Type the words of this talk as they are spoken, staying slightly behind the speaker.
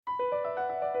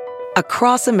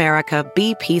Across America,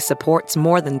 BP supports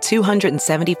more than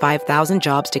 275,000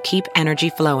 jobs to keep energy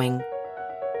flowing.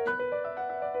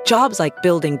 Jobs like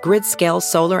building grid-scale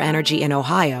solar energy in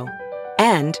Ohio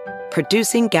and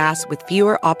producing gas with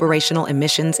fewer operational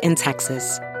emissions in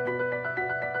Texas.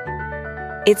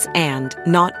 It's and,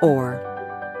 not or.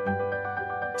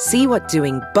 See what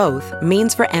doing both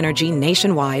means for energy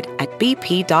nationwide at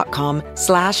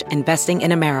bp.com/investing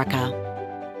in America.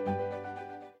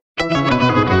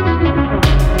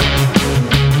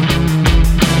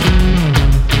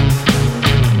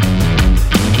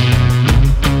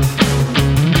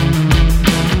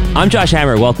 I'm Josh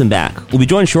Hammer. Welcome back. We'll be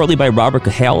joined shortly by Robert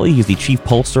Cahaly. He's the chief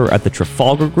pollster at the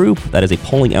Trafalgar Group. That is a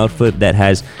polling outfit that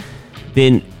has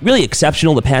been really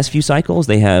exceptional the past few cycles.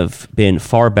 They have been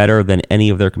far better than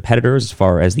any of their competitors as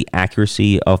far as the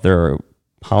accuracy of their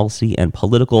policy and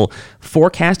political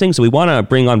forecasting. So we want to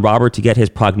bring on Robert to get his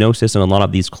prognosis on a lot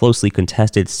of these closely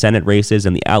contested Senate races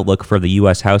and the outlook for the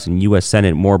U.S. House and U.S.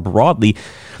 Senate more broadly.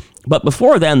 But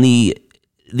before then, the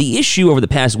issue over the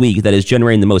past week that is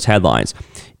generating the most headlines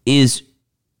is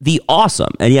the awesome,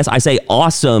 and yes, I say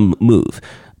awesome move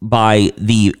by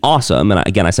the awesome, and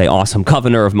again, I say awesome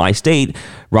governor of my state,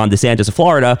 Ron DeSantis of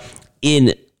Florida,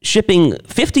 in shipping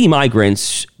 50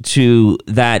 migrants to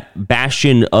that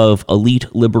bastion of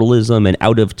elite liberalism and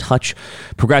out-of-touch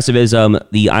progressivism,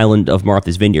 the island of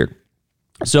Martha's Vineyard.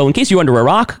 So in case you're under a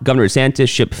rock, Governor DeSantis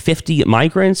shipped 50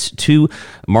 migrants to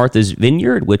Martha's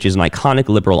Vineyard, which is an iconic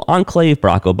liberal enclave.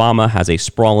 Barack Obama has a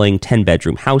sprawling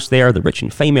 10-bedroom house there. The rich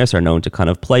and famous are known to kind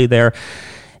of play there.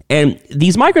 And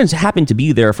these migrants happened to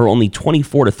be there for only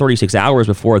 24 to 36 hours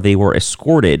before they were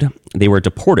escorted. They were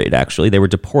deported, actually. They were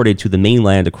deported to the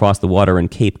mainland across the water in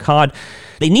Cape Cod.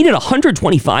 They needed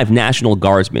 125 National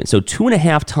Guardsmen, so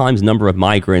 2.5 times the number of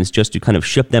migrants just to kind of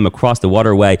ship them across the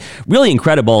waterway. Really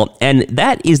incredible. And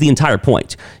that is the entire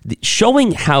point.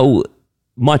 Showing how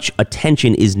much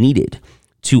attention is needed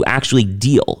to actually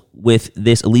deal with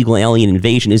this illegal alien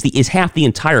invasion is half the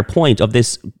entire point of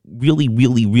this really,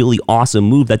 really, really awesome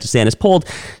move that DeSantis pulled.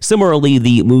 Similarly,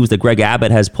 the moves that Greg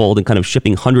Abbott has pulled in kind of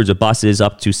shipping hundreds of buses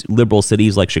up to liberal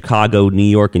cities like Chicago, New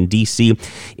York, and D.C.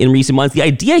 in recent months. The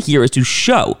idea here is to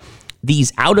show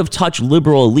these out-of-touch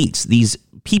liberal elites, these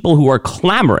people who are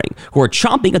clamoring, who are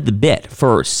chomping at the bit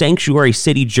for sanctuary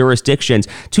city jurisdictions,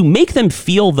 to make them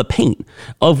feel the pain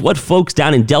of what folks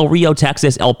down in Del Rio,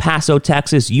 Texas, El Paso,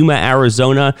 Texas, Yuma,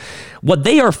 Arizona, what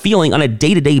they are feeling on a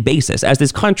day-to-day basis as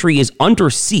this country is under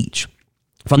siege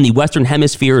from the Western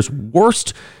Hemisphere's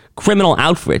worst criminal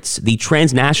outfits, the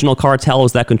transnational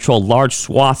cartels that control large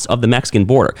swaths of the Mexican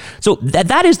border. So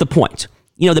that is the point.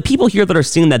 You know, the people here that are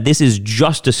saying that this is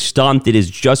just a stunt, it is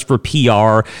just for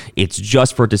PR, it's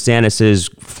just for DeSantis's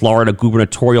Florida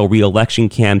gubernatorial reelection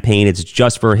campaign, it's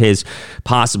just for his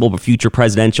possible future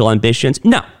presidential ambitions.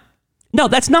 No,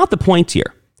 that's not the point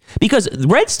here. Because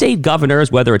red state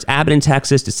governors, whether it's Abbott in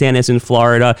Texas, DeSantis in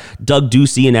Florida, Doug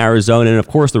Ducey in Arizona, and of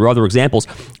course there are other examples,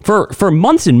 for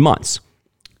months and months,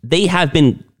 they have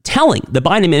been telling the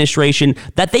Biden administration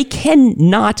that they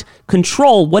cannot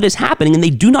control what is happening and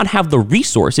they do not have the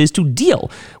resources to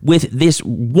deal with this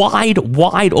wide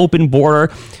open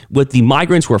border with the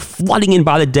migrants who are flooding in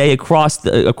by the day across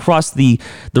the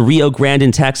Rio Grande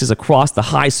in Texas, across the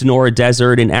high Sonora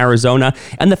Desert in Arizona,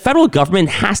 and the federal government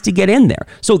has to get in there.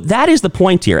 So that is the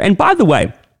point here. And by the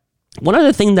way, one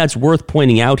other thing that's worth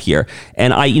pointing out here,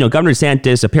 and Governor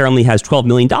DeSantis apparently has $12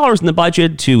 million in the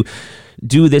budget to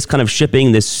do this kind of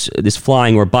shipping, this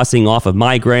flying or busing off of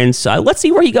migrants. Let's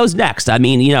see where he goes next. I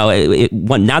mean, now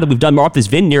that we've done Martha's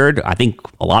Vineyard, I think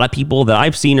a lot of people that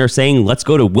I've seen are saying, let's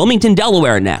go to Wilmington,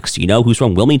 Delaware next. You know, who's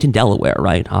from Wilmington, Delaware,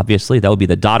 right? Obviously, that would be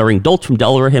the doddering dolt from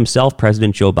Delaware himself,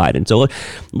 President Joe Biden. So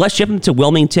let's ship him to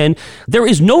Wilmington. There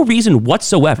is no reason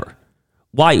whatsoever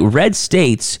why red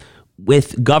states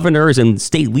with governors and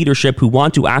state leadership who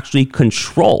want to actually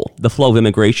control the flow of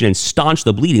immigration and staunch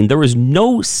the bleeding, there is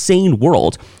no sane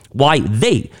world why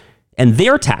they and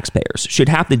their taxpayers should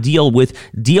have to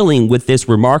dealing with this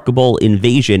remarkable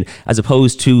invasion as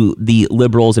opposed to the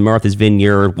liberals in Martha's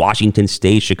Vineyard, Washington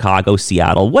State, Chicago,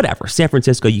 Seattle, whatever, San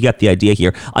Francisco. You get the idea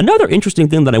here. Another interesting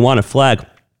thing that I want to flag,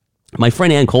 my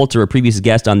friend Ann Coulter, a previous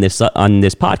guest on this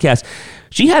podcast,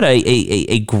 she had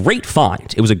a great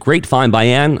find. It was a great find by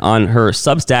Ann on her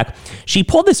Substack. She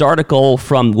pulled this article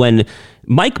from when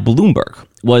Mike Bloomberg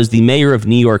was the mayor of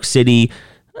New York City.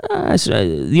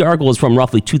 The article is from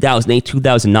roughly 2008,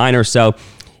 2009 or so.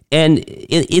 And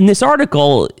in this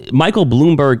article, Michael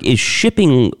Bloomberg is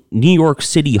shipping New York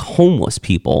City homeless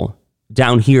people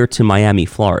down here to Miami,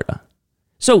 Florida.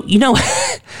 So,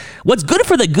 what's good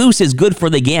for the goose is good for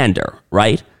the gander,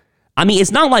 right? I mean,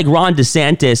 it's not like Ron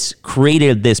DeSantis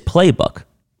created this playbook.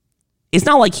 It's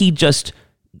not like he just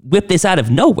whipped this out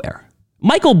of nowhere.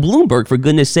 Michael Bloomberg, for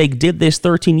goodness sake, did this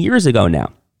 13 years ago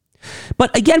now.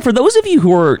 But again, for those of you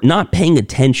who are not paying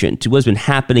attention to what's been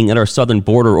happening at our southern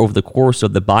border over the course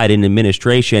of the Biden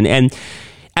administration, and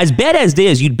as bad as it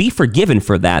is, you'd be forgiven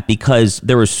for that because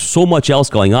there is so much else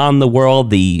going on in the world.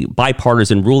 The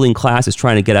bipartisan ruling class is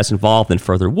trying to get us involved in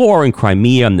further war in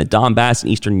Crimea and the Donbass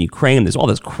and eastern Ukraine. There's all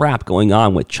this crap going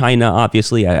on with China,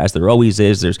 obviously, as there always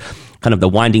is. There's kind of the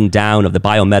winding down of the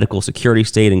biomedical security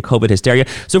state and COVID hysteria.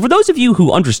 So for those of you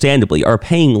who understandably are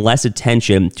paying less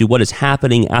attention to what is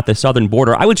happening at the southern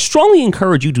border, I would strongly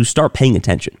encourage you to start paying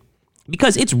attention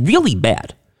because it's really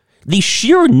bad. The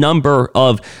sheer number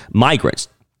of migrants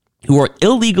who are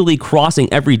illegally crossing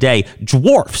every day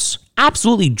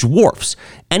absolutely dwarfs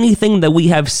anything that we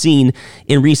have seen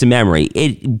in recent memory.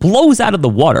 It blows out of the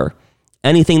water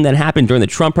anything that happened during the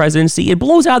Trump presidency. It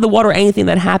blows out of the water anything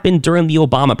that happened during the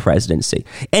Obama presidency.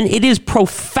 And it is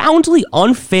profoundly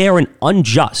unfair and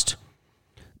unjust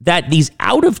that these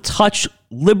out-of-touch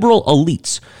liberal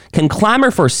elites can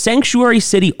clamor for sanctuary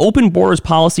city open borders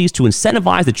policies to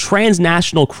incentivize the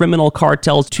transnational criminal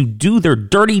cartels to do their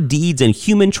dirty deeds in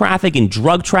human traffic and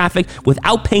drug traffic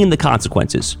without paying the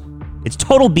consequences. It's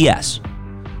total BS.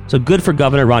 So good for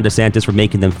Governor Ron DeSantis for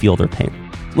making them feel their pain.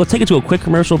 Let's take it to a quick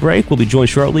commercial break. We'll be joined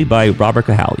shortly by Robert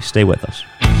Cahaly. Stay with us.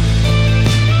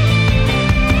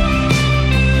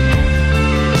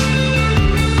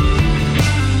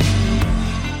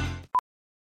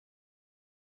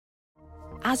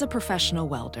 As a professional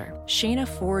welder, Shayna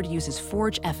Ford uses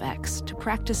Forge FX to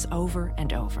practice over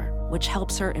and over, which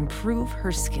helps her improve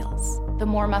her skills. The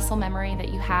more muscle memory that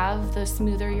you have, the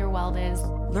smoother your weld is.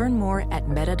 Learn more at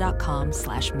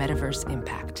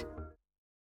meta.com/metaverseimpact.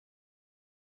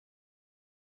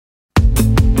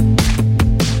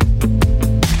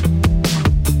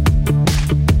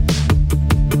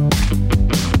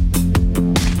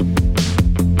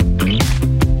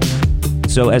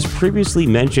 So as previously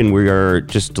mentioned, we are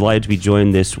just delighted to be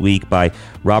joined this week by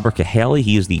Robert Cahaly.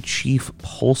 He is the chief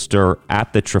pollster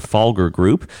at the Trafalgar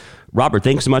Group. Robert,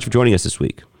 thanks so much for joining us this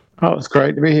week. Oh, it's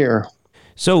great to be here.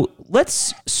 So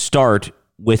let's start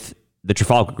with the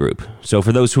Trafalgar Group. So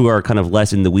for those who are kind of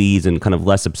less in the weeds and kind of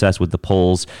less obsessed with the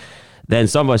polls than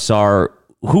some of us are,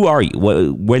 who are you?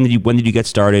 When did you get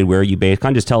started? Where are you based?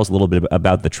 Kind of just tell us a little bit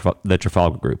about the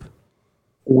Trafalgar Group.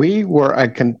 We were a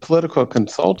political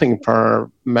consulting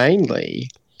firm mainly,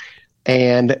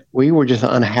 and we were just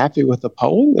unhappy with the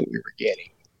polling that we were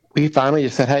getting. We finally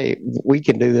just said, hey, we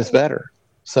can do this better.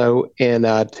 So in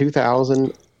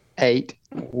 2008,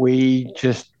 we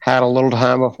just had a little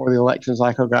time before the election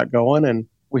cycle got going, and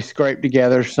we scraped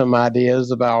together some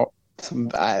ideas about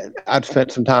I'd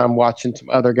spent some time watching some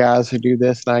other guys who do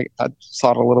this, and I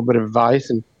sought a little bit of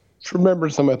advice and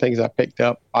remembered some of the things I picked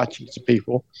up watching some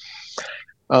people.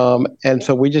 And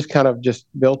so we just kind of just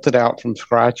built it out from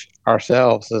scratch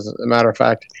ourselves. As a matter of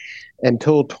fact,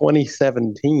 until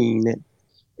 2017,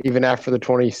 even after the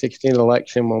 2016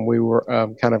 election, when we were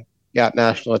kind of got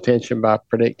national attention by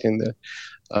predicting the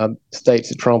states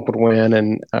that Trump would win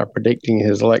and predicting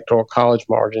his electoral college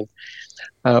margin,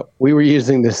 we were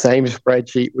using the same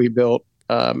spreadsheet we built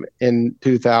in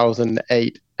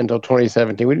 2008 until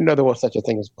 2017. We didn't know there was such a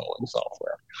thing as polling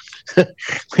software.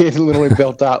 We had literally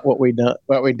built out what we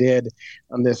did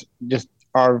on this, just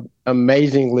our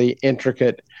amazingly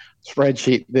intricate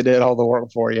spreadsheet that did all the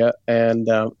work for you, and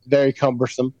very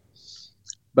cumbersome.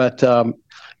 But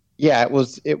yeah,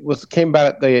 it came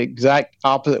about the exact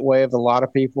opposite way of a lot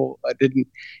of people.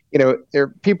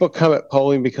 People come at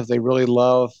polling because they really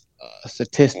love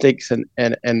statistics and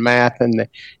math and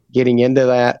getting into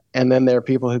that, and then there are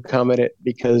people who come at it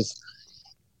because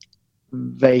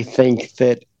they think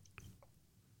that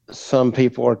some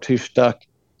people are too stuck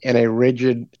in a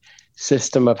rigid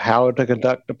system of how to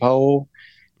conduct a poll,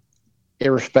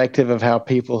 irrespective of how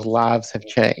people's lives have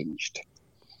changed.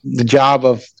 The job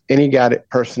of any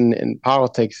person in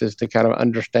politics is to kind of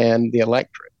understand the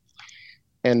electorate.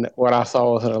 And what I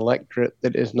saw was an electorate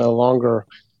that is no longer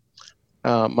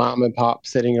mom and pop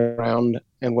sitting around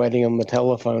and waiting on the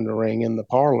telephone to ring in the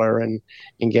parlor and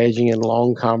engaging in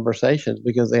long conversations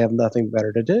because they have nothing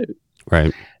better to do.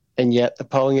 Right. And yet the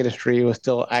polling industry was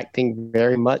still acting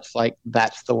very much like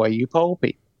that's the way you poll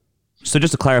people. So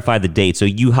just to clarify the date, so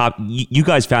you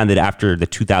guys found it after the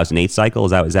 2008 cycle.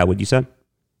 Is that what you said?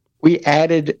 We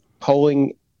added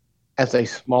polling as a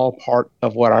small part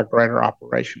of what our greater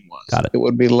operation was. Got it. It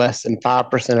would be less than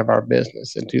 5% of our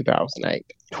business in 2008.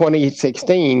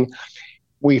 2016,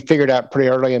 we figured out pretty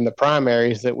early in the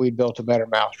primaries that we built a better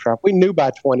mousetrap. We knew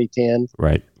by 2010.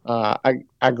 Right.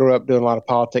 I grew up doing a lot of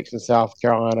politics in South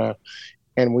Carolina,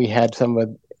 and we had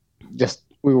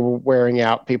we were wearing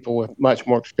out people with much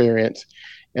more experience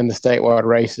in the statewide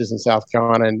races in South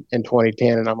Carolina in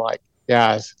 2010. And I'm like,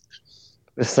 guys,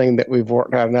 this thing that we've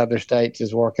worked out in other states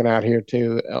is working out here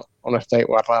too on a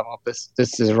statewide level.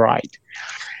 This is right.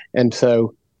 And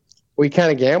so we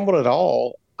kind of gambled it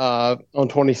all on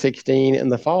 2016 in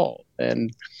the fall.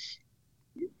 And,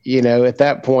 at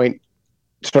that point,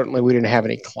 certainly we didn't have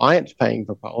any clients paying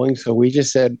for polling. So we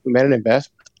just said we made an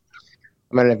investment.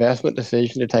 I made an investment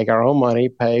decision to take our own money,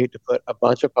 pay to put a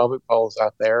bunch of public polls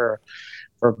out there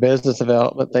for business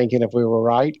development, thinking if we were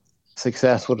right,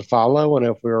 success would follow. And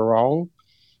if we were wrong,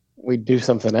 we'd do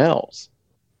something else.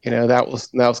 That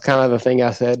was kind of the thing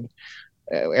I said.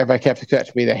 Everybody kept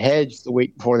catching me the hedge the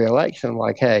week before the election. I'm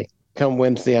like, hey, come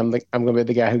Wednesday, I'm going to be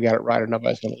the guy who got it right, or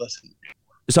nobody's going to listen.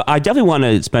 So I definitely want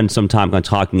to spend some time on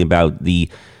talking about the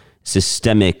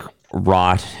systemic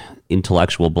rot,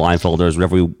 intellectual blindfolders,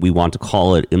 whatever we want to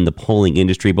call it, in the polling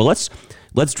industry. But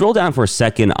let's drill down for a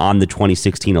second on the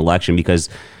 2016 election, because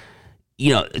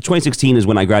 2016 is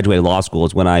when I graduated law school.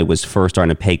 It's when I was first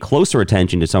starting to pay closer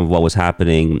attention to some of what was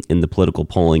happening in the political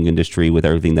polling industry with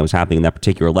everything that was happening in that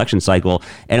particular election cycle.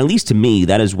 And at least to me,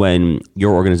 that is when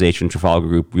your organization, Trafalgar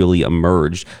Group, really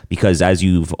emerged, because as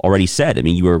you've already said, I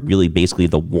mean, you were really basically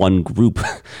the one group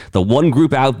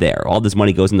out there. All this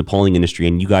money goes in the polling industry,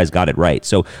 and you guys got it right.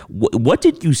 So what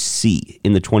did you see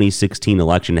in the 2016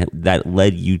 election that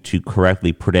led you to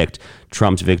correctly predict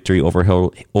Trump's victory over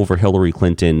Hillary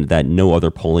Clinton that no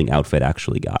other polling outfit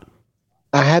actually got?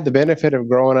 I had the benefit of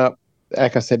growing up,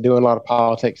 like I said, doing a lot of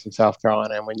politics in South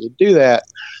Carolina. And when you do that,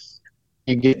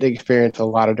 you get to experience a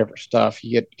lot of different stuff.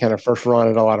 You get kind of first run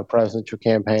at a lot of presidential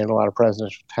campaign, a lot of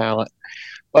presidential talent.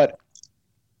 But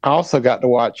I also got to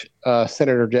watch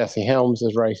Senator Jesse Helms'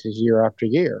 races year after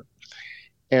year.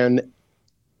 And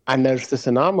I noticed this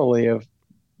anomaly of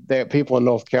that people in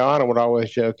North Carolina would always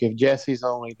joke, if Jesse's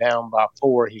only down by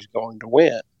 4, he's going to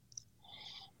win.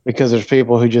 Because there's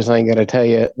people who just ain't going to tell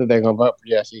you that they're going to vote for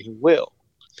Jesse who will.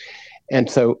 And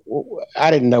so I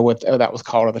didn't know what that was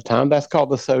called at the time. That's called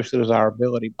the social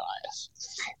desirability bias.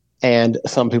 And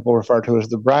some people refer to it as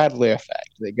the Bradley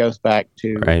effect. That goes back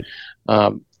to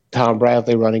Tom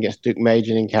Bradley running against Duke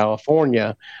Majan in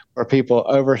California, where people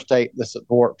overstate the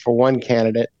support for one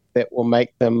candidate that will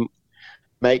make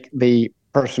the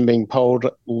person being polled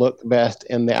look best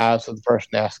in the eyes of the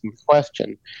person asking the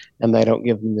question, and they don't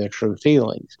give them their true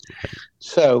feelings.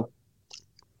 So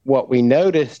what we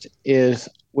noticed is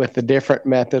with the different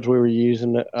methods we were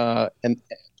using and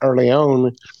early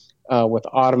on with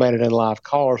automated and live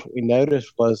callers, what we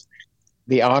noticed was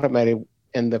the automated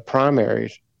in the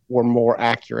primaries were more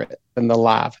accurate than the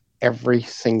live every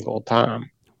single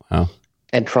time. Wow.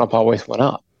 And Trump always went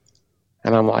up.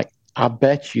 And I'm like, I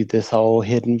bet you this whole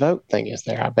hidden vote thing is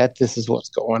there. I bet this is what's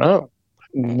going on.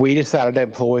 We decided to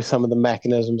employ some of the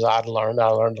mechanisms I'd learned. I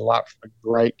learned a lot from a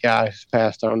great guy who's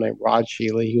passed on named Rod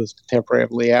Shealy. He was contemporary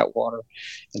of Lee Atwater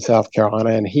in South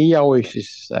Carolina. And he always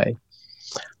used to say,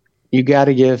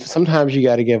 sometimes you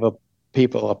got to give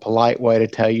people a polite way to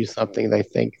tell you something they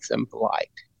think is impolite.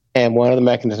 And one of the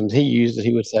mechanisms he used is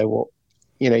he would say, well,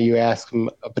 you ask him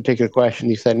a particular question.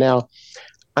 You say, now,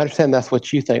 I understand that's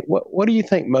what you think. What do you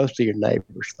think most of your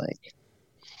neighbors think?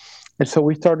 And so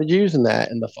we started using that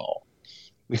in the fall.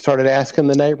 We started asking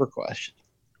the neighbor question.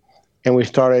 And we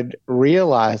started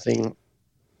realizing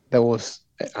there was,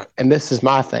 and this is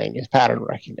my thing, is pattern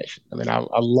recognition. I mean, I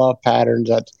love patterns.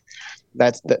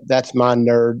 That's my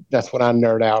nerd. That's what I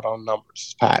nerd out on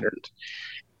numbers, patterns.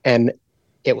 And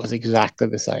it was exactly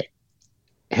the same.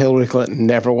 Hillary Clinton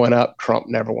never went up. Trump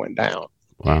never went down.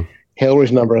 Wow.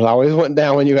 Hillary's numbers always went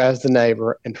down when you asked the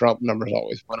neighbor, and Trump numbers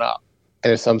always went up.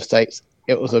 And in some states,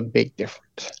 it was a big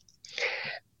difference.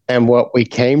 And what we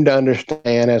came to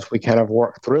understand as we kind of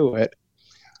worked through it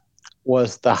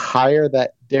was the higher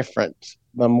that difference,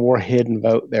 the more hidden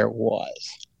vote there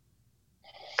was.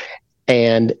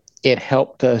 And it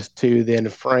helped us to then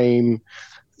frame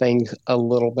things a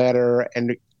little better.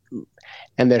 And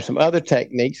there's some other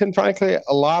techniques, and frankly,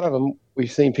 a lot of them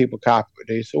we've seen people copy or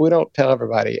do, so we don't tell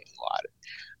everybody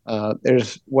a lot.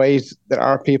 There's ways that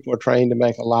our people are trained to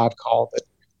make a live call that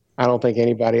I don't think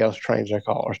anybody else trains their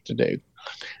callers to do.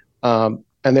 And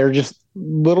there are just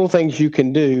little things you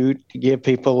can do to give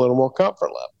people a little more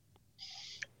comfort level.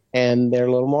 And they're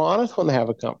a little more honest when they have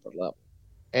a comfort level.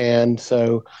 And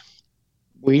so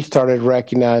we started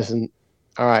recognizing,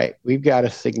 all right, we've got a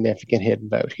significant hidden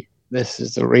vote here. This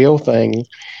is the real thing.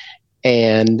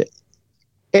 And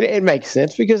It makes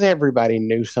sense because everybody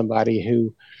knew somebody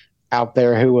who out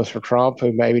there who was for Trump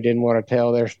who maybe didn't want to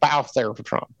tell their spouse they were for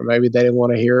Trump, or maybe they didn't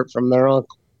want to hear it from their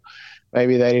uncle.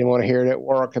 Maybe they didn't want to hear it at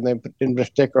work and they didn't put a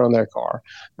sticker on their car.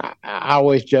 I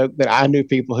always joke that I knew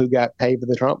people who got paid for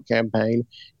the Trump campaign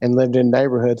and lived in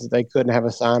neighborhoods that they couldn't have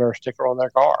a sign or a sticker on their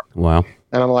car. Wow.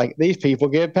 And I'm like, these people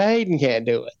get paid and can't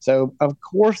do it. So of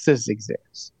course this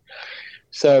exists.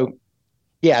 So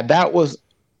yeah, that was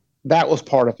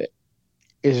part of it,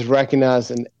 is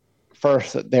recognizing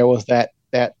first that there was that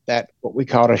what we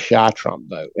called a shy Trump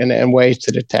vote and ways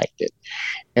to detect it.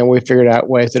 And we figured out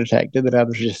ways to detect it that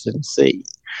others just didn't see.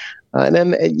 And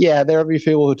then, yeah, there will be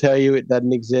people who tell you it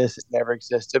doesn't exist, it never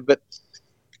existed. But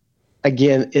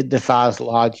again, it defies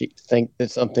logic to think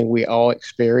that something we all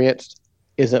experienced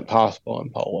isn't possible in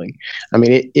polling. I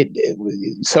mean,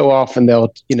 it so often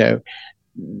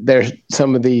there's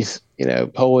some of these,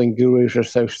 polling gurus are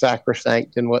so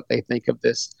sacrosanct in what they think of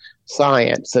this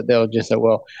science that they'll just say,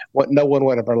 well, no one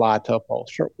would ever lie to a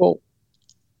pollster. Well,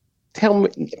 tell me,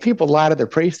 people lie to their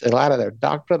priest, they lie to their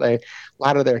doctor, they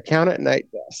lie to their accountant, and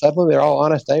suddenly they're all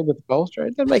honest Abe with the pollster.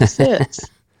 It doesn't make sense.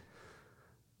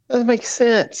 Doesn't make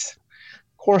sense.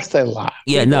 Of course they lie.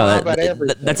 Yeah, People no, lie about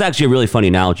everything. that's actually a really funny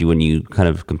analogy when you kind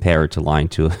of compare it to lying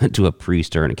to a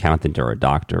priest or an accountant or a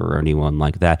doctor or anyone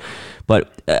like that.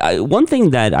 But one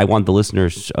thing that I want the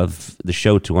listeners of the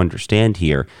show to understand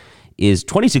here is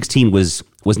 2016 was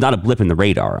not a blip in the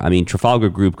radar. I mean, Trafalgar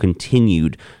Group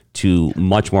continued to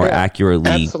much more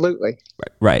accurately. Absolutely.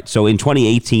 Right. So in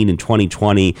 2018 and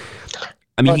 2020,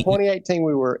 I mean, in 2018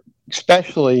 we were,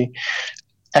 especially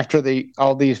after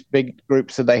all these big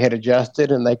groups that they had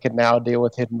adjusted and they could now deal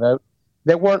with hidden vote.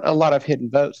 There weren't a lot of hidden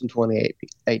votes in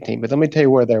 2018, but let me tell you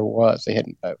where there was a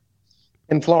hidden vote.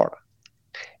 In Florida.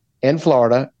 In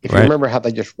Florida, if you remember how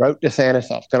they just wrote DeSantis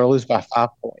off, going to lose by 5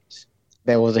 points,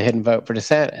 there was a hidden vote for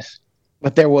DeSantis.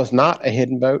 But there was not a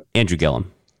hidden vote. Andrew Gillum.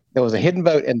 There was a hidden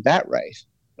vote in that race,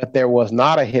 but there was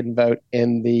not a hidden vote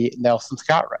in the Nelson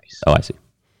Scott race. Oh, I see.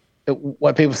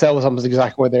 What people said was almost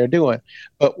exactly what they were doing.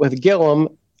 But with Gillum,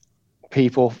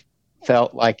 people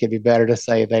felt like it'd be better to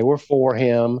say they were for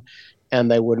him and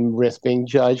they wouldn't risk being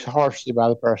judged harshly by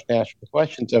the person asking the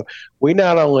question. So we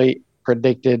not only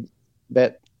predicted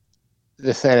that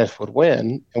DeSantis would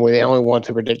win, and we're the only ones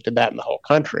who predicted that in the whole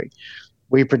country,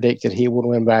 we predicted he would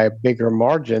win by a bigger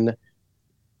margin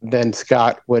than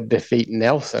Scott would defeat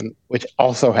Nelson, which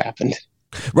also happened.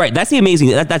 Right. That's the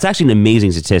amazing. That's actually an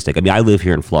amazing statistic. I mean, I live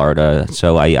here in Florida,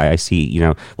 so I see.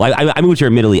 Well, I moved here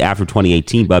admittedly after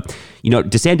 2018, but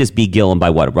DeSantis beat Gillum by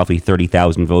roughly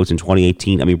 30,000 votes in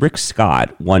 2018. I mean, Rick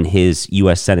Scott won his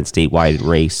U.S. Senate statewide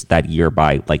race that year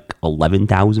by like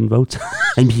 11,000 votes.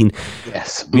 I mean,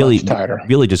 yes, really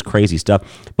just crazy stuff.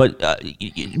 But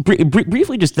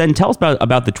briefly, just then tell us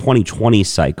about the 2020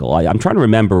 cycle. I'm trying to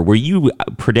remember. Were you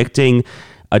predicting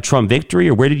a Trump victory,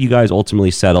 or where did you guys ultimately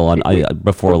settle on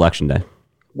before Election Day?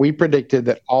 We predicted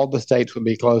that all the states would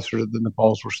be closer than the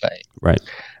polls were saying. Right.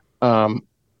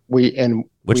 We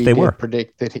were.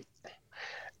 Predict that.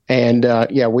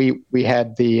 We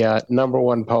had the number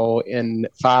one poll in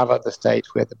 5 of the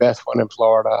states. We had the best one in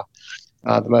Florida,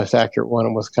 the most accurate one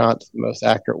in Wisconsin, the most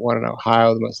accurate one in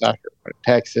Ohio, the most accurate one in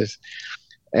Texas,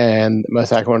 and the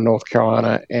most accurate one in North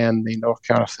Carolina, and the North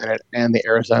Carolina Senate, and the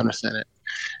Arizona Senate.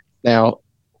 Now,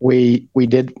 we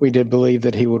did believe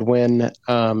that he would win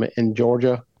in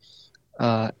Georgia,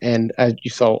 and as you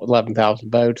saw,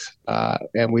 11,000 votes,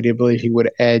 and we did believe he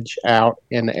would edge out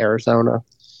in Arizona.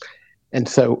 And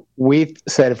so we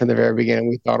said it from the very beginning.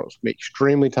 We thought it was going to be an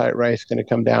extremely tight race, going to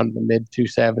come down to the mid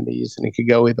 270s, and it could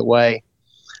go either way.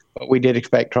 But we did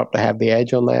expect Trump to have the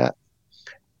edge on that.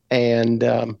 And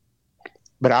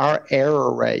but our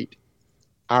average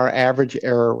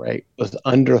error rate was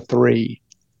under 3.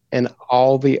 And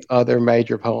all the other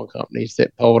major polling companies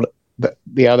that polled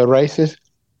the other races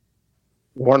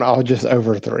weren't all just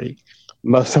over 3.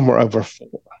 Most of them were over 4.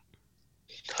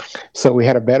 So we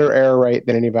had a better error rate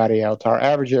than anybody else. Our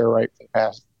average error rate for the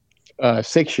past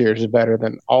 6 years is better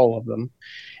than all of them.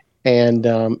 And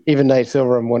even Nate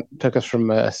Silver took us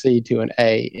from a C to an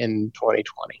A in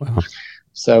 2020. Wow.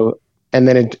 So, and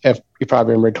then if you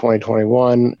probably remember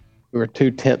 2021, we were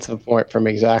 0.2 of a point from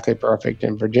exactly perfect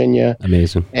in Virginia.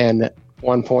 Amazing. And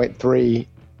 1.3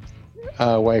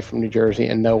 away from New Jersey,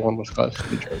 and no one was close to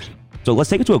New Jersey. So let's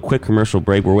take it to a quick commercial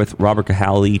break. We're with Robert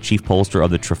Cahaly, chief pollster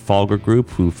of the Trafalgar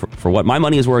Group, who, for what my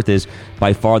money is worth, is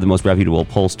by far the most reputable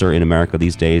pollster in America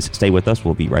these days. Stay with us.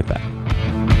 We'll be right back.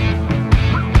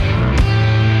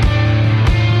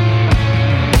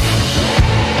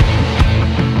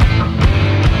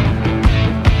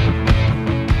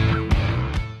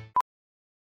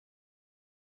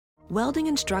 Welding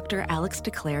instructor Alex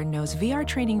DeClaire knows VR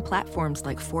training platforms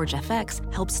like Forge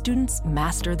FX help students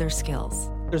master their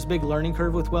skills. There's a big learning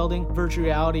curve with welding. Virtual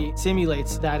reality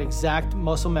simulates that exact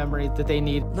muscle memory that they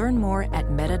need. Learn more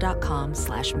at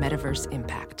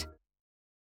meta.com/metaverseimpact.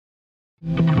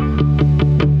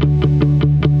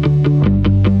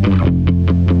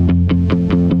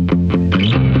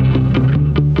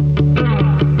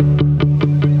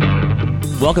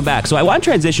 Welcome back. So I want to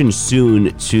transition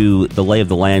soon to the lay of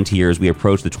the land here as we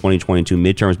approach the 2022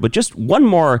 midterms, but just one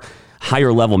more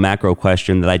higher level macro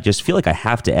question that I just feel like I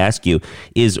have to ask you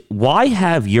is, why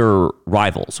have your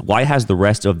rivals, why has the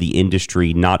rest of the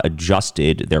industry not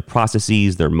adjusted their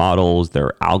processes, their models,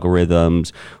 their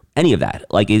algorithms, any of that?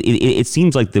 Like it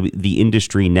seems like the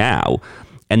industry now,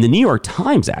 and the New York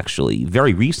Times actually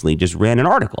very recently just ran an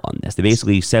article on this. They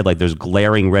basically said like there's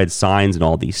glaring red signs in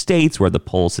all these states where the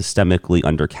polls systemically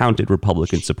undercounted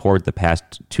Republican support the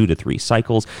past 2 to 3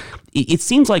 cycles. It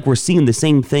seems like we're seeing the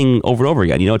same thing over and over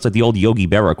again. You know, it's like the old Yogi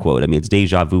Berra quote. I mean, it's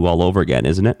deja vu all over again,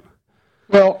 isn't it?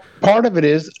 Well, part of it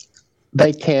is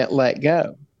they can't let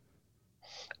go.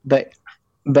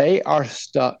 They are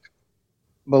stuck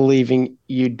believing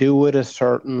you do it a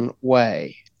certain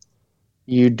way.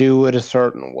 You do it a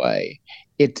certain way.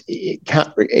 It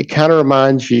kind of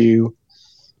reminds you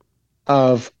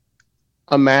of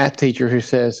a math teacher who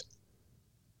says,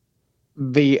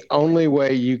 the only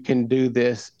way you can do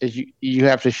this is you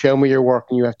have to show me your work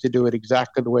and you have to do it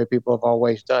exactly the way people have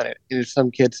always done it. And if some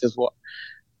kid says, well,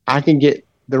 I can get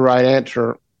the right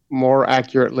answer more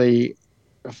accurately,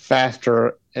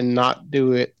 faster, and not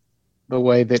do it the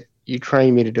way that you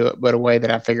train me to do it, but a way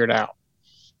that I figured out.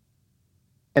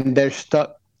 And they're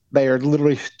stuck. They are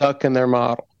literally stuck in their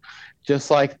model. Just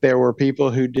like there were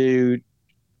people who do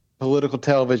political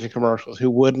television commercials who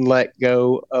wouldn't let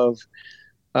go of,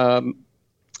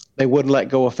 they wouldn't let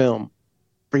go of film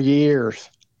for years,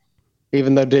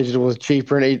 even though digital was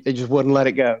cheaper, and they just wouldn't let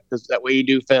it go because that way you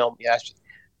do film. Yes,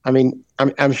 I mean,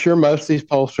 I'm sure most of these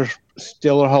pollsters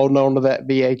still are holding on to that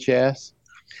VHS,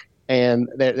 and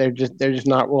they're just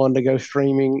not willing to go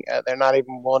streaming. They're not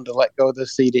even willing to let go of the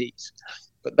CDs.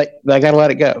 But they got to let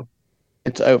it go.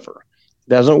 It's over. It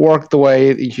doesn't work the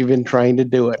way that you've been trained to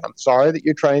do it. I'm sorry that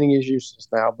your training is useless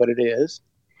now, but it is.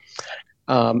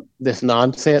 This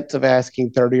nonsense of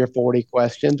asking 30 or 40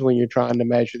 questions when you're trying to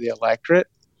measure the electorate,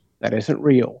 that isn't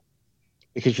real,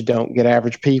 because you don't get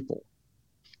average people.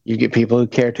 You get people who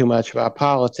care too much about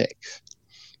politics.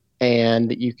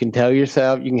 And you can tell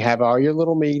yourself, you can have all your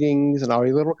little meetings and all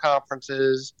your little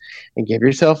conferences and give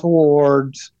yourself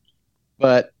awards.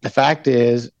 But the fact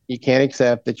is, you can't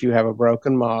accept that you have a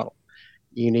broken model.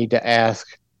 You need to ask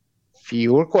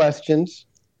fewer questions,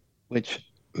 which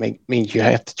means you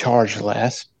have to charge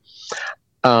less.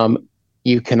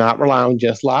 You cannot rely on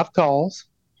just live calls.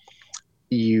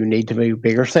 You need to do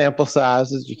bigger sample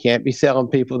sizes. You can't be selling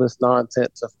people this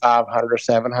nonsense of 500 or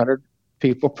 700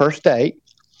 people per state.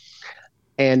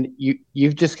 And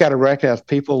you've just got to recognize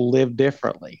people live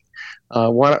differently.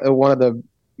 One of the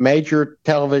major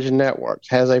television networks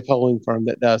has a polling firm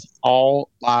that does all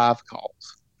live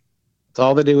calls. That's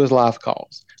all they do is live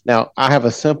calls. Now, I have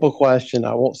a simple question.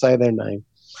 I won't say their name,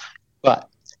 but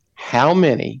how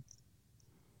many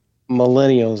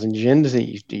millennials and Gen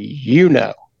Zs do you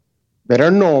know that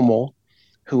are normal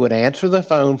who would answer the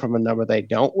phone from a number they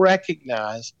don't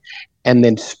recognize and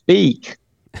then speak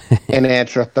and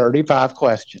answer 35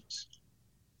 questions?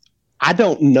 I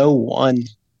don't know one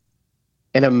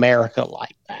in America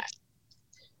like that.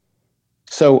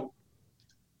 So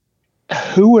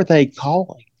who are they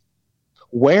calling?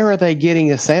 Where are they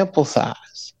getting a sample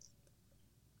size?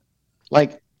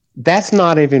 Like, that's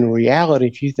not even reality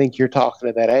if you think you're talking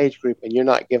to that age group and you're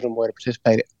not giving them a way to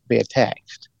participate via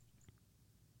text.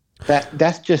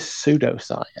 That's just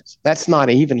pseudoscience. That's not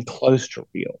even close to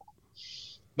real.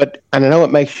 But and I know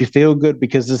it makes you feel good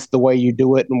because it's the way you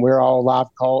do it and we're all live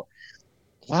call.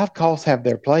 Live calls have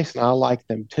their place, and I like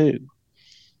them too.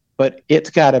 But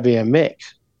it's got to be a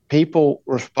mix. People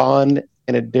respond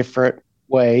in a different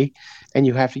way, and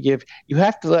you have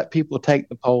to let people take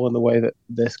the poll in the way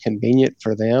that's convenient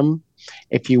for them.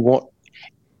 If you want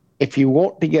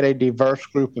to get a diverse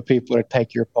group of people to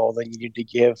take your poll, then you need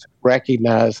to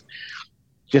recognize,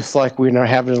 just like we're not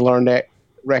having to learn that,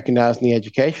 recognize in the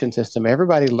education system,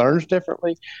 everybody learns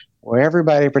differently, or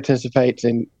everybody participates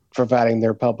in providing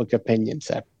their public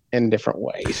opinions in different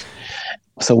ways.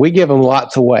 So we give them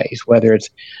lots of ways, whether it's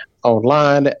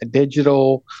online,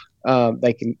 digital.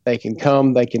 They can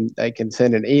come. They can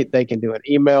send they can do an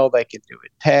email. They can do a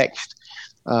text.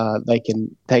 They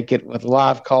can take it with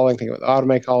live calling. Take it with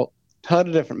automated call. Ton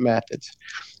of different methods,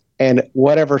 and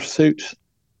whatever suits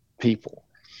people.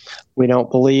 We don't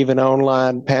believe in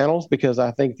online panels because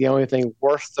I think the only thing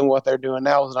worse than what they're doing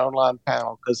now is an online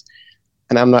panel. Because,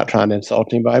 and I'm not trying to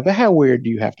insult anybody, but how weird do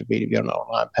you have to be to get on an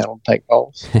online panel and take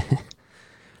polls?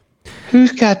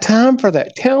 Who's got time for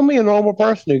that? Tell me a normal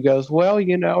person who goes, well,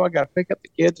 I got to pick up the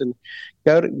kids and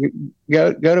go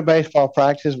to baseball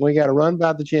practice. We got to run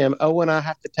by the gym. Oh, and I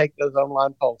have to take those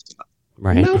online polls tonight.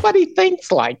 Right. Nobody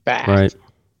thinks like that. Right.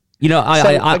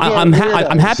 I'm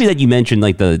happy that you mentioned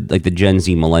like the Gen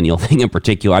Z millennial thing in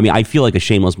particular. I mean, I feel like a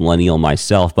shameless millennial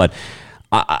myself, but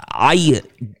I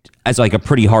as like a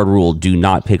pretty hard rule, do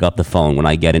not pick up the phone when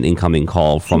I get an incoming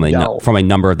call from a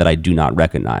number that I do not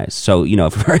recognize. So,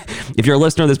 if you're a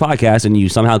listener of this podcast and you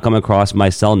somehow come across my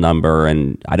cell number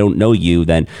and I don't know you,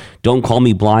 then don't call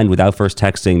me blind without first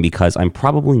texting, because I'm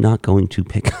probably not going to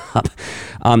pick up.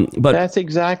 But that's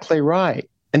exactly right.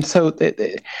 And so,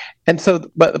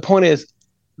 but the point is,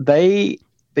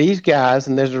 these guys,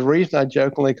 and there's a reason I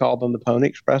jokingly call them the Pony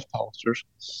Express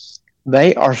pollsters.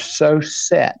 They are so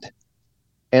set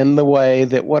in the way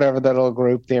that whatever that little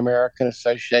group, the American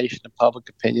Association of Public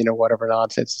Opinion or whatever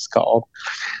nonsense it's called,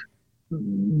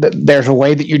 there's a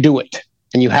way that you do it,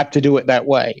 and you have to do it that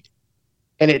way.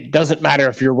 And it doesn't matter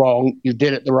if you're wrong, you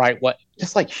did it the right way.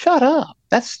 It's like, shut up.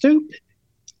 That's stupid.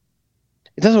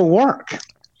 It doesn't work.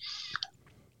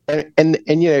 And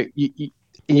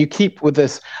you keep with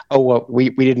this, we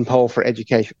didn't poll for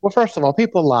education. Well, first of all,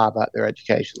 people lie about their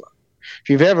education level. If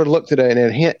you've ever looked at an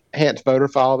enhanced voter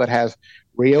file that has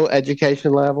real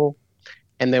education level,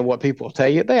 and then what people tell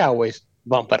you, they always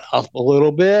bump it up a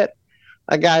little bit.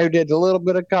 A guy who did a little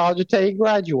bit of college will tell you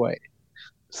graduated.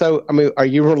 So, I mean, are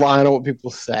you relying on what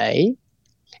people say?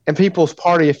 And people's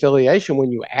party affiliation,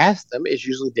 when you ask them, is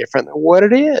usually different than what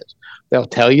it is. They'll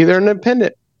tell you they're an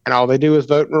independent, and all they do is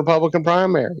vote in Republican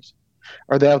primaries.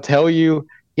 Or they'll tell you,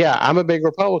 yeah, I'm a big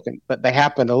Republican, but they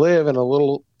happen to live in a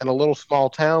little small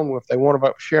town where if they want to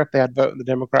vote for sheriff, they had to vote in the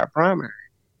Democrat primary.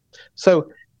 So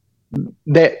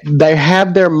they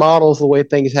have their models the way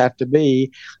things have to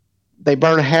be. They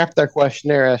burn half their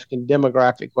questionnaire asking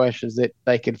demographic questions that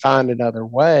they could find another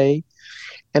way,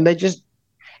 and they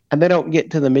don't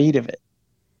get to the meat of it.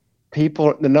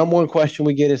 The number one question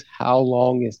we get is, how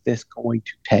long is this going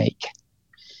to take?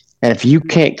 And if you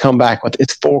can't come back with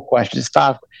it's 4 questions,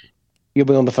 5, you'll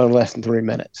be on the phone less than 3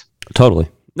 minutes. Totally.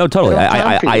 No, totally.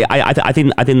 I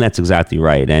think that's exactly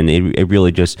right, and it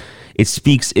really just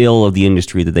speaks ill of the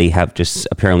industry that they have just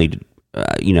apparently,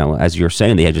 as you're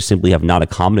saying, they just simply have not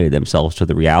accommodated themselves to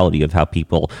the reality of how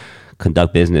people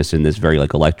conduct business in this very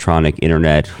electronic,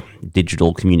 internet,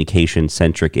 digital communication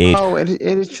centric age. Oh, it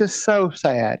is just so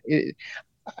sad.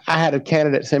 I had a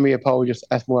candidate send me a poll, just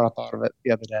asked me what I thought of it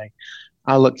the other day.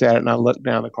 I looked at it and I looked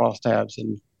down the crosstabs,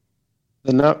 and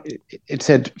it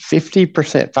said 50%,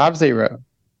 50%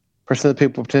 of the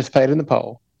people who participated in the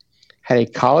poll had a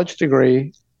college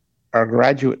degree or a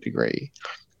graduate degree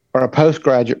or a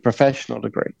postgraduate professional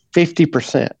degree.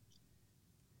 50%.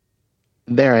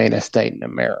 There ain't a state in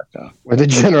America where the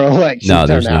general election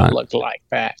turnout looks like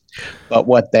that. But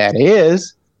what that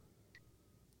is,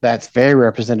 that's very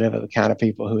representative of the kind of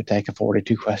people who would take a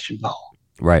 42-question poll.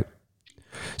 Right.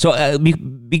 So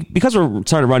because we're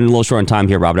starting to run a little short on time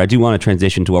here, Robert, I do want to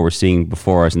transition to what we're seeing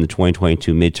before us in the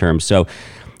 2022 midterms. So,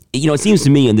 it seems to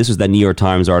me, and this was that New York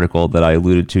Times article that I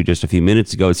alluded to just a few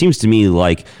minutes ago, it seems to me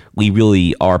like we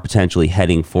really are potentially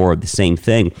heading for the same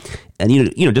thing. And,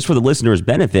 just for the listeners'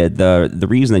 benefit, the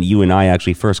reason that you and I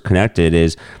actually first connected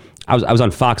is I was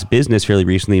on Fox Business fairly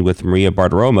recently with Maria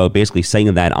Bartiromo, basically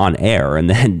saying that on air. And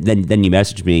then you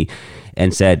messaged me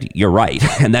and said, you're right.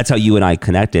 And that's how you and I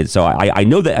connected. So I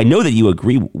know that you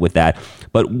agree with that.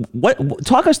 But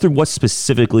talk us through what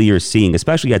specifically you're seeing,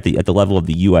 especially at the level of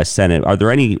the U.S. Senate. Are there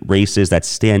any races that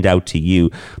stand out to you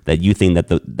that you think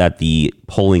that the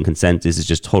polling consensus is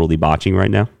just totally botching right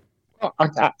now? Well,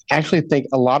 I actually think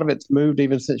a lot of it's moved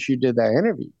even since you did that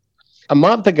interview. A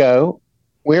month ago,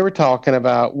 we were talking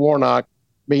about Warnock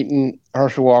beating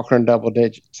Herschel Walker in double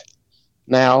digits.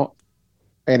 Now,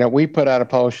 we put out a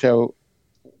poll show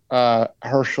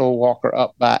Herschel Walker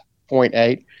up by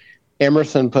 0.8.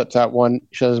 Emerson puts out one,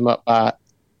 shows him up by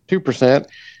 2%,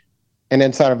 and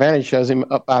Inside Advantage shows him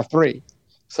up by 3%.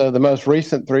 So the most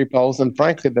recent 3 polls, and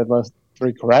frankly the most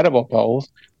 3 credible polls,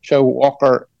 show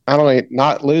Walker not only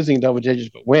not losing double digits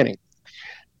but winning.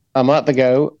 A month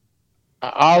ago,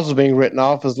 Oz was being written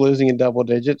off as losing in double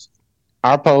digits.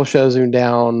 Our poll shows him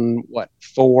down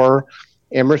 4.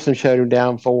 Emerson showed him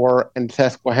down 4, and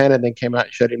Susquehanna then came out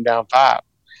and showed him down 5.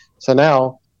 So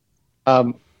now,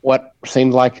 what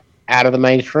seemed like out of the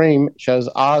mainstream shows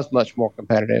Oz much more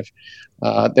competitive.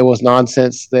 There was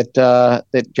nonsense that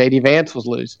J.D. Vance was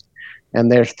losing.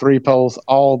 and there's 3 polls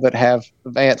all that have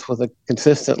Vance with a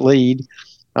consistent lead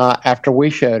after we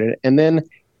showed it. And then,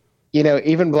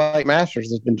 even Blake Masters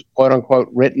has been quote unquote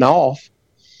written off.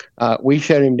 We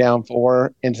showed him down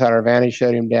 4, Insider Advantage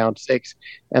showed him down 6,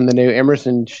 and the new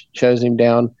Emerson shows him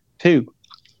down 2.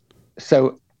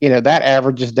 So, that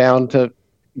averages down to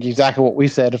exactly what we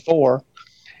said, 4.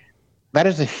 That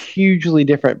is a hugely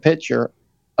different picture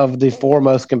of the 4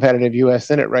 most competitive U.S.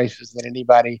 Senate races than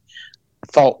anybody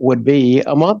thought would be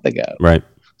a month ago. Right.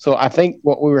 So I think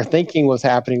what we were thinking was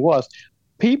happening was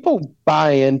people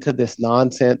buy into this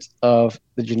nonsense of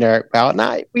the generic ballot.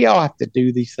 Now, we all have to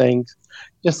do these things,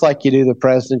 just like you do the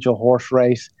presidential horse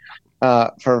race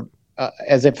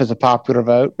as if it's a popular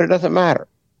vote, but it doesn't matter.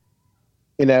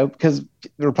 Because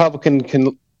the Republican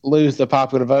can lose the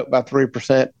popular vote by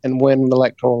 3% and win an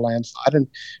electoral landslide. And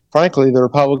frankly, the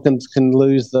Republicans can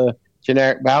lose the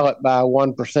generic ballot by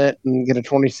 1% and get a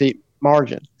 20-seat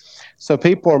margin. So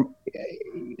people are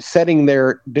setting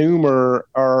their doom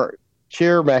or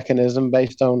cheer mechanism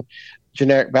based on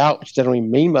generic ballot, which doesn't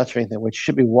even mean much of anything. What you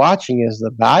should be watching is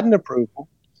the Biden approval.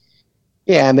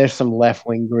 Yeah, and there's some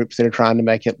left-wing groups that are trying to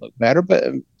make it look better, but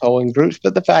polling groups.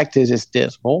 But the fact is, it's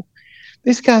dismal.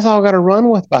 These guys all got to run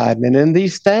with Biden. And in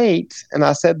these states, and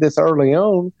I said this early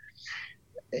on,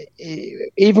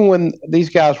 even when these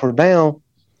guys were down,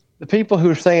 the people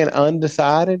who are saying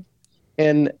undecided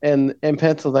in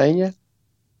Pennsylvania,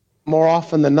 more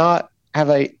often than not,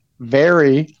 have a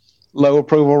very low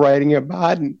approval rating of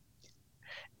Biden.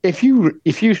 If you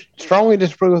strongly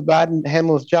disapprove of Biden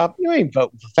handling his job, you ain't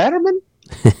voting for Fetterman.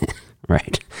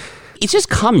 Right. It's just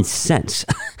common sense.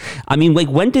 I mean,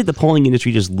 when did the polling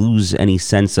industry just lose any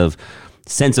sense of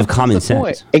common sense?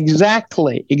 Point.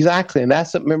 Exactly. And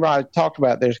that's, remember I talked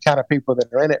about, there's kind of people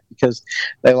that are in it because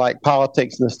they like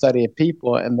politics and the study of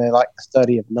people, and they like the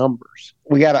study of numbers.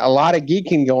 We got a lot of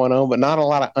geeking going on, but not a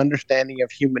lot of understanding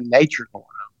of human nature going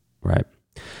on. Right.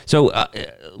 So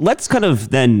let's kind of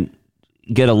then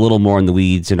get a little more in the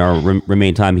weeds in our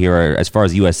remaining time here as far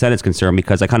as the U.S. Senate is concerned,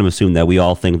 because I kind of assume that we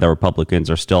all think the Republicans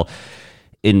are still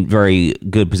in very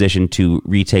good position to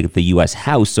retake the U.S.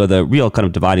 House. So the real kind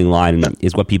of dividing line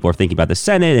is what people are thinking about the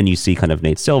Senate. And you see kind of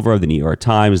Nate Silver of the New York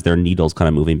Times, their needles kind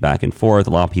of moving back and forth.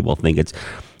 A lot of people think it's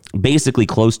basically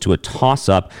close to a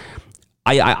toss-up.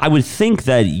 I would think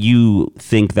that you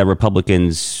think that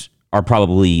Republicans are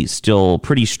probably still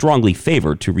pretty strongly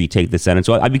favored to retake the Senate.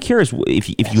 So I'd be curious if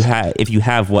you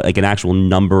have what, like, an actual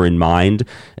number in mind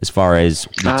as far as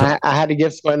I had to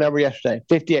guess my number yesterday.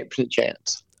 58%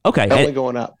 chance. Okay. Only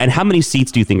going up. And how many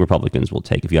seats do you think Republicans will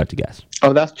take if you had to guess?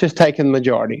 Oh, that's just taking the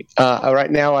majority. Right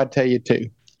now, I'd tell you 2.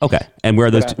 Okay. And where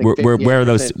are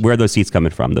those where are those seats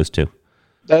coming from? Those 2?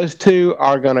 Those 2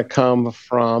 are going to come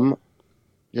from,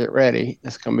 get ready,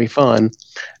 it's going to be fun.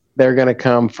 They're going to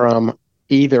come from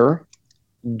either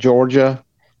Georgia,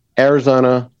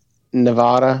 Arizona,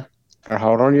 Nevada, or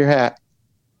hold on to your hat,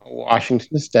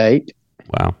 Washington State.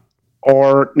 Wow.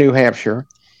 Or New Hampshire.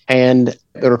 And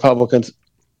the Republicans,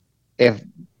 if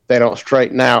they don't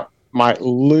straighten out, might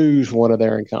lose one of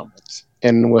their incumbents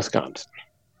in Wisconsin.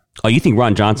 Oh, you think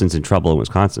Ron Johnson's in trouble in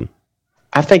Wisconsin?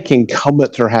 I think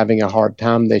incumbents are having a hard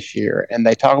time this year. And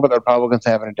they talk about the Republicans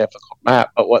having a difficult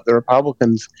map. But what the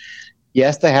Republicans,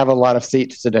 yes, they have a lot of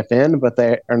seats to defend, but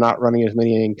they are not running as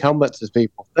many incumbents as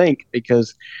people think,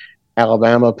 because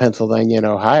Alabama, Pennsylvania, and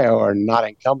Ohio are not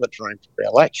incumbents running for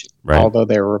re-election, right, although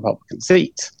they're Republican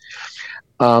seats.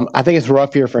 I think it's a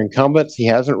rough year for incumbents. He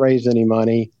hasn't raised any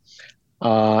money.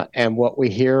 And what we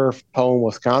hear polling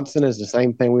Wisconsin is the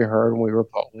same thing we heard when we were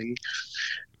polling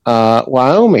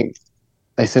Wyoming.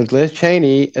 They said Liz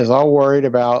Cheney is all worried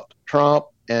about Trump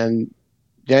and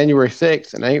January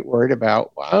 6th and ain't worried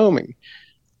about Wyoming.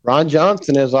 Ron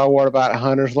Johnson is all worried about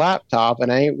Hunter's laptop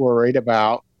and ain't worried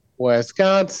about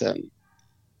Wisconsin.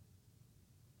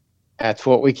 That's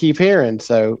what we keep hearing.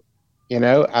 So,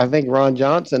 I think Ron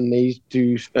Johnson needs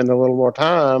to spend a little more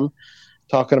time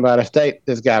talking about a state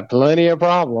that's got plenty of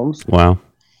problems. Wow.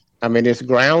 I mean, it's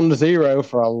ground zero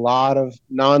for a lot of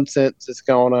nonsense that's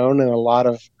going on, and a lot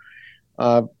of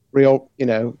real,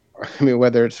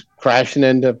 whether it's crashing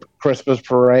into Christmas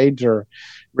parades or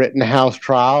Rittenhouse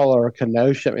trial or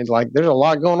Kenosha. I mean, there's a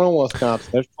lot going on in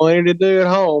Wisconsin. There's plenty to do at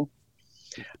home.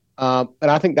 But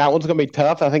I think that one's going to be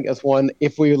tough. I think that's one,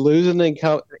 if we lose an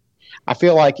income, I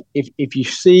feel like if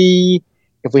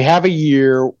we have a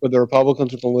year where the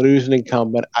Republicans are going to lose an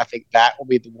incumbent, I think that will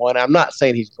be the one. I'm not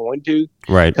saying he's going to,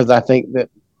 right, because I think that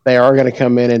they are going to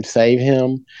come in and save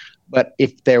him. But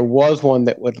if there was one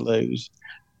that would lose,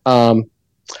 I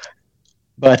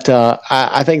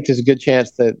think there's a good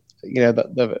chance that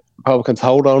the Republicans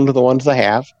hold on to the ones they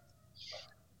have.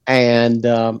 And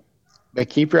but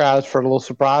keep your eyes for little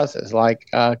surprises like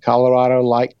Colorado,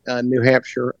 like New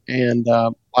Hampshire, and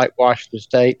like Washington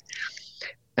State.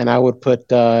 And I would put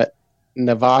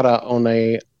Nevada on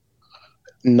a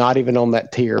not even on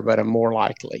that tier, but a more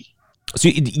likely. So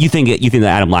you think that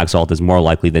Adam Laxalt is more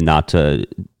likely than not to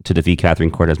defeat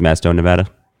Catherine Cortez Masto in Nevada?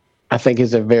 I think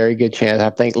it's a very good chance. I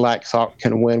think Laxalt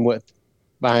can win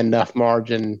by enough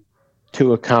margin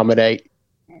to accommodate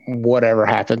whatever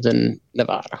happens in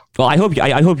Nevada. Well, I hope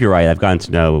you're right. I've gotten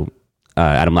to know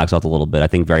Adam Laxalt a little bit. I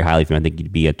think very highly of him. I think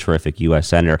he'd be a terrific U.S.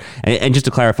 senator. And just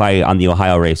to clarify on the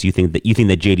Ohio race, you think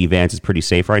that J.D. Vance is pretty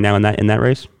safe right now in that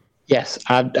race? Yes,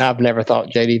 I've never thought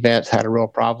J.D. Vance had a real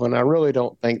problem. I really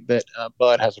don't think that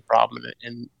Bud has a problem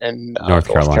in North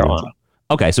Carolina.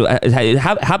 Okay, so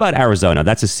how about Arizona?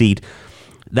 That's a seat.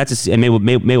 And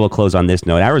maybe we'll close on this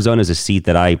note. Arizona is a seat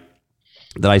that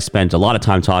I spent a lot of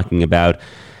time talking about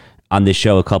on this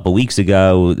show a couple weeks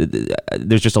ago.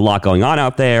 There's just a lot going on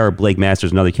out there. Blake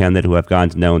Masters, another candidate who I've gotten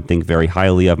to know and think very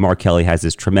highly of. Mark Kelly has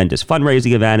this tremendous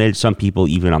fundraising advantage. Some people,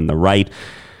 even on the right,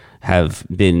 have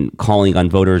been calling on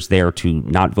voters there to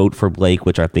not vote for Blake,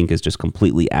 which I think is just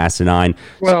completely asinine.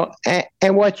 Well,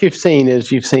 and what you've seen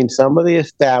some of the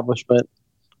establishment,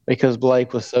 because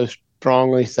Blake was so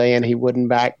strongly saying he wouldn't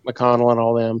back McConnell and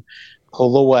all them,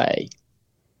 pull away.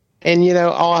 And,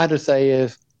 all I had to say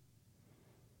is,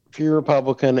 if you're a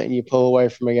Republican and you pull away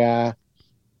from a guy,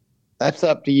 that's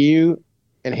up to you,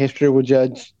 and history will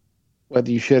judge whether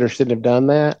you should or shouldn't have done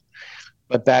that.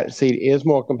 But that seat is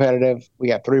more competitive. We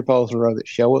got 3 polls in a row that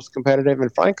show it's competitive.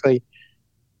 And frankly,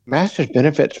 Masters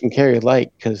benefits from Carrie Lake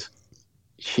because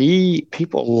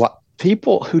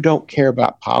people who don't care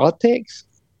about politics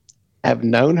have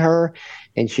known her,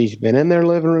 and she's been in their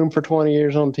living room for 20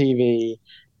 years on TV,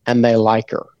 and they like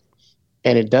her.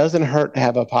 And it doesn't hurt to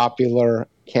have a popular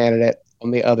candidate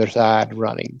on the other side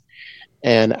running.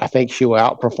 And I think she will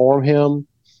outperform him,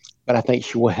 but I think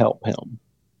she will help him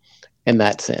in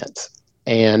that sense.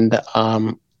 And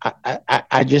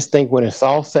I just think when it's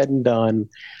all said and done,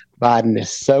 Biden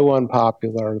is so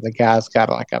unpopular. The guy's got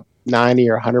like a 90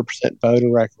 or 100%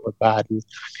 voting record with Biden.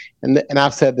 And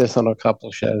I've said this on a couple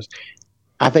of shows.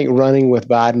 I think running with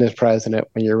Biden as president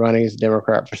when you're running as a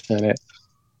Democrat for Senate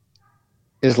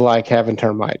is like having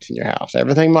termites in your house.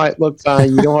 Everything might look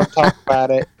fine. You don't have to talk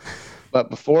about it. But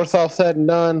before it's all said and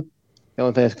done, the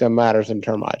only thing that's going to matter is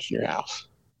termites in your house.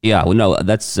 Yeah, well, no,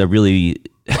 that's a really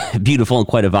beautiful and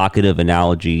quite evocative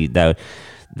analogy that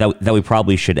we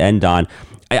probably should end on.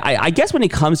 I guess when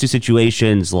it comes to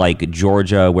situations like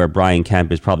Georgia, where Brian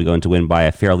Kemp is probably going to win by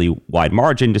a fairly wide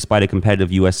margin despite a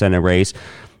competitive U.S. Senate race,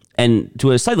 and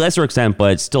to a slightly lesser extent,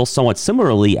 but still somewhat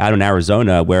similarly out in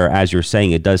Arizona, where, as you're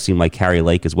saying, it does seem like Carrie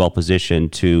Lake is well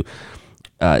positioned to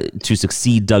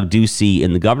succeed Doug Ducey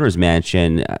in the governor's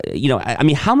mansion. I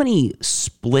mean, how many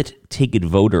split ticket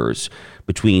voters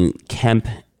between Kemp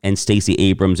and Stacey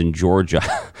Abrams in Georgia,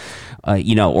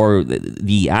 or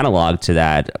the analog to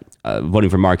that, voting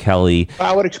for Mark Kelly?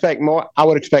 I would expect more. I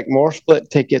would expect more split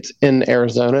tickets in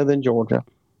Arizona than Georgia.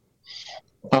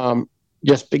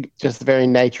 Just the very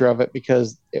nature of it,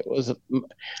 because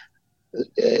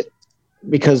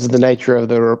because of the nature of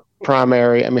the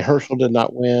primary. I mean, Herschel did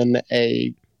not win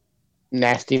a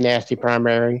nasty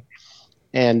primary,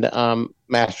 and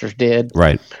Masters did.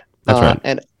 Right. That's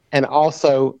right. And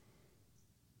also,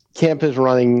 Kemp is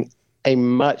running a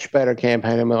much better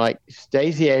campaign. I mean, like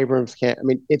Stacey Abrams can't. I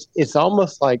mean, it's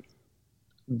almost like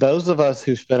those of us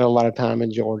who spend a lot of time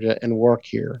in Georgia and work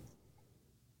here.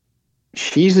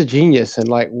 She's a genius, and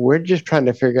like we're just trying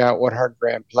to figure out what her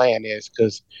grand plan is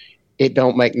because it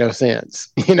don't make no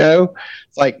sense.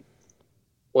 It's like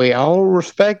we all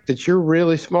respect that you're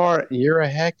really smart and you're a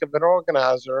heck of an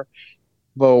organizer,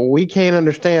 but we can't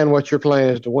understand what your plan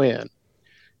is to win.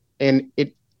 And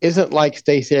it isn't like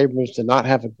Stacey Abrams to not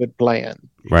have a good plan,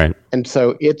 right? And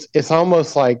so it's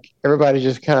almost like everybody's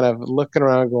just kind of looking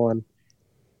around, going,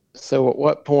 "So at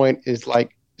what point is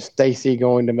like Stacey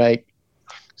going to make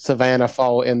Savannah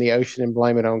fall in the ocean and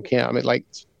blame it on Kemp?" I mean, like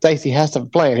Stacey has to have a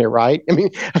plan here, right? I mean,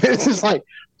 it's just like,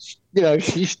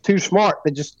 she's too smart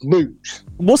to just lose.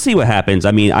 We'll see what happens.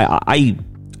 I mean,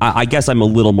 I guess I'm a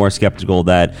little more skeptical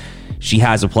that she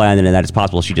has a plan and that it's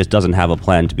possible she just doesn't have a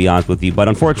plan, to be honest with you. But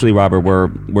unfortunately, Robert,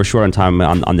 we're short on time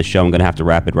on the show. I'm going to have to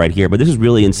wrap it right here. But this is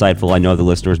really insightful. I know the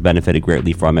listeners benefited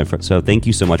greatly from it. So thank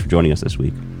you so much for joining us this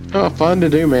week. Oh, fun to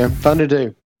do, man. Fun to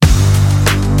do.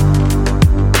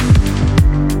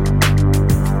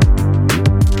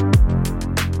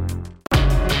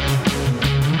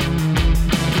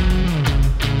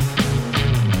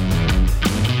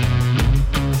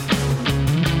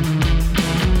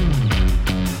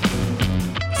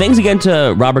 thanks again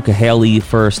to Robert Cahaly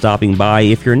for stopping by.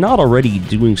 If you're not already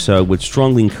doing so, would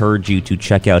strongly encourage you to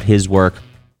check out his work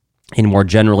and more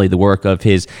generally the work of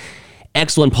his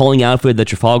excellent polling outfit, the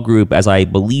Trafalgar Group. As I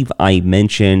believe I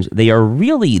mentioned, they are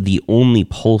really the only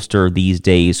pollster these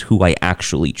days who I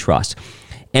actually trust.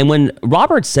 And when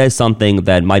Robert says something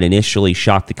that might initially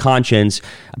shock the conscience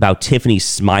about Tiffany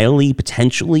Smiley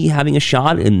potentially having a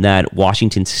shot in that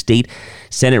Washington state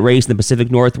Senate race in the Pacific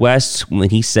Northwest, when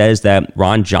he says that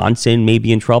Ron Johnson may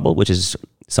be in trouble, which is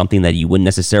something that you wouldn't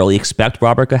necessarily expect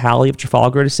Robert Cahaly of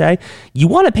Trafalgar to say, you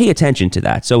want to pay attention to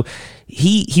that. So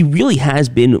he really has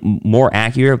been more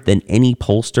accurate than any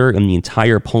pollster in the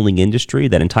entire polling industry.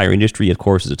 That entire industry, of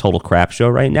course, is a total crap show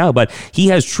right now, but he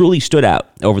has truly stood out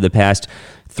over the past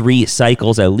 3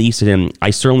 cycles at least, and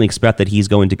I certainly expect that he's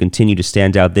going to continue to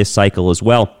stand out this cycle as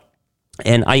well.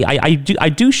 And I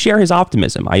do share his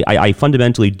optimism. I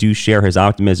fundamentally do share his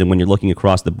optimism when you're looking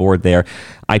across the board there.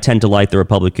 I tend to like the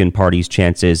Republican Party's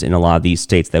chances in a lot of these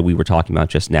states that we were talking about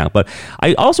just now. But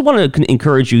I also want to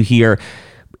encourage you here,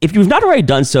 if you've not already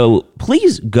done so,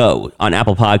 please go on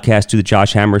Apple Podcasts to The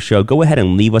Josh Hammer Show. Go ahead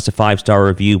and leave us a 5-star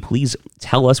review. Please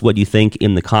tell us what you think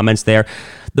in the comments there.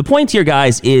 The point here,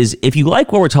 guys, is if you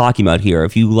like what we're talking about here,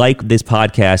 if you like this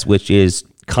podcast, which is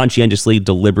conscientiously,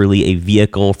 deliberately a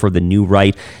vehicle for the new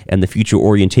right and the future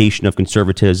orientation of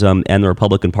conservatism and the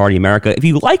Republican Party in America. If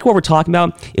you like what we're talking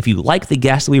about, if you like the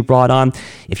guests that we brought on,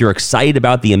 if you're excited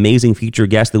about the amazing future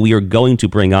guests that we are going to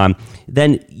bring on,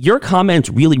 then your comments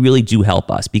really, really do help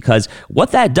us, because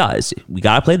what that does, we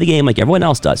got to play the game like everyone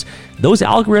else does. Those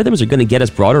algorithms are going to get us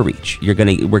broader reach. We're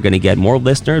going to get more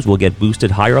listeners. We'll get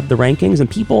boosted higher up the rankings, and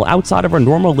people outside of our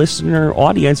normal listener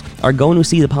audience are going to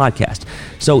see the podcast.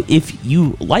 So if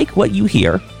you like what you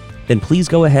hear, then please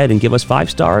go ahead and give us 5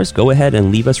 stars. Go ahead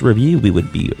and leave us a review. We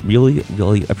would be really,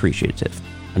 really appreciative.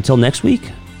 Until next week,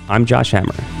 I'm Josh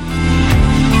Hammer.